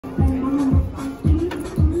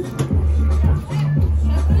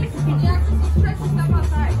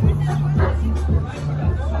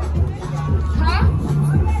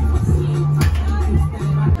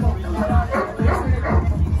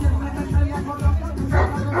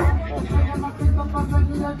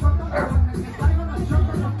Are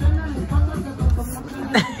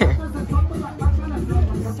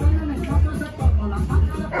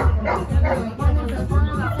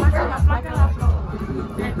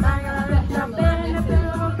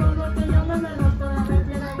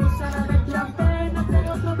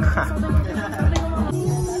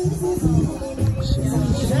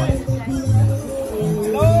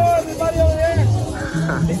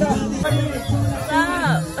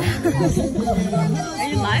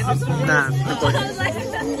you live or something? Nah, recording.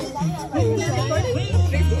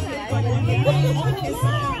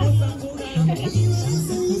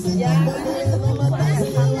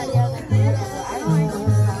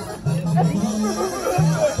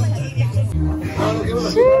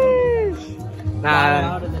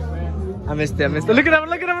 Nah, I missed it. Look at him,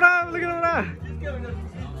 bro.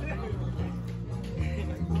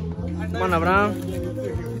 Come on, bro.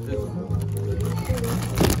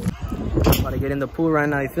 About to get in the pool right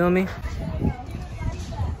now, you feel me?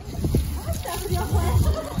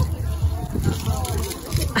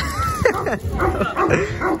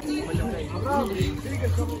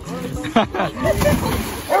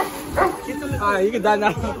 You can die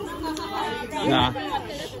now. Nah.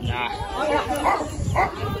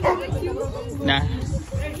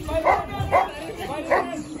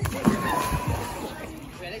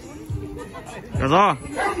 That's all.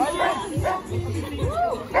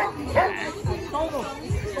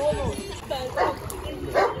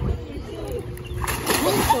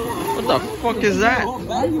 What the fuck is that?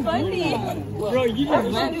 That's funny. Bro, you just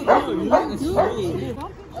let it go. You let it straight.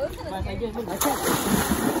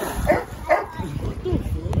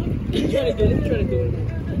 Try to do it.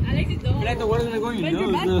 I like it though. You like the water gonna go in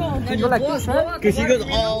your nose. You go like this, huh? Because she goes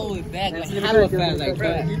all the way back, like hella fast, like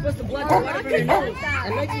that. You're supposed to blow the water from your nose.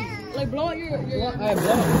 Like blow out your I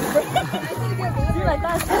blow. you like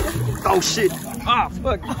that. Oh shit! Ah,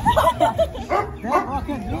 fuck! Damn, bro, I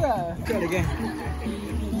can't do that. Try it again.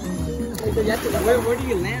 Where do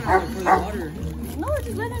you land on it for the water? No,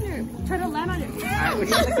 just land on your. Try to land on your.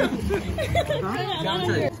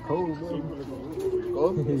 It's cold, bro.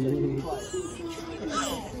 Cold?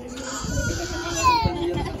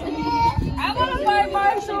 I wanna buy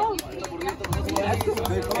Marshall.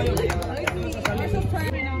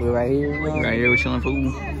 We're right here, bro. Right here, we're chilling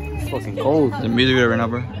food. It's fucking cold. The music video right now,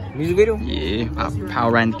 bro. Music video? Yeah,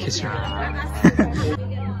 Power Rand Kisser. Oh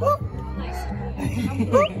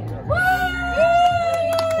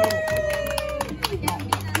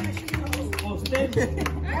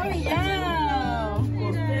yeah!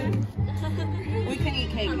 We can eat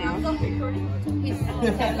cake now.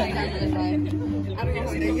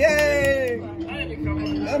 Yay!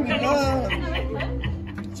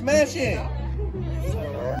 Smash it!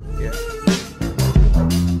 Yeah.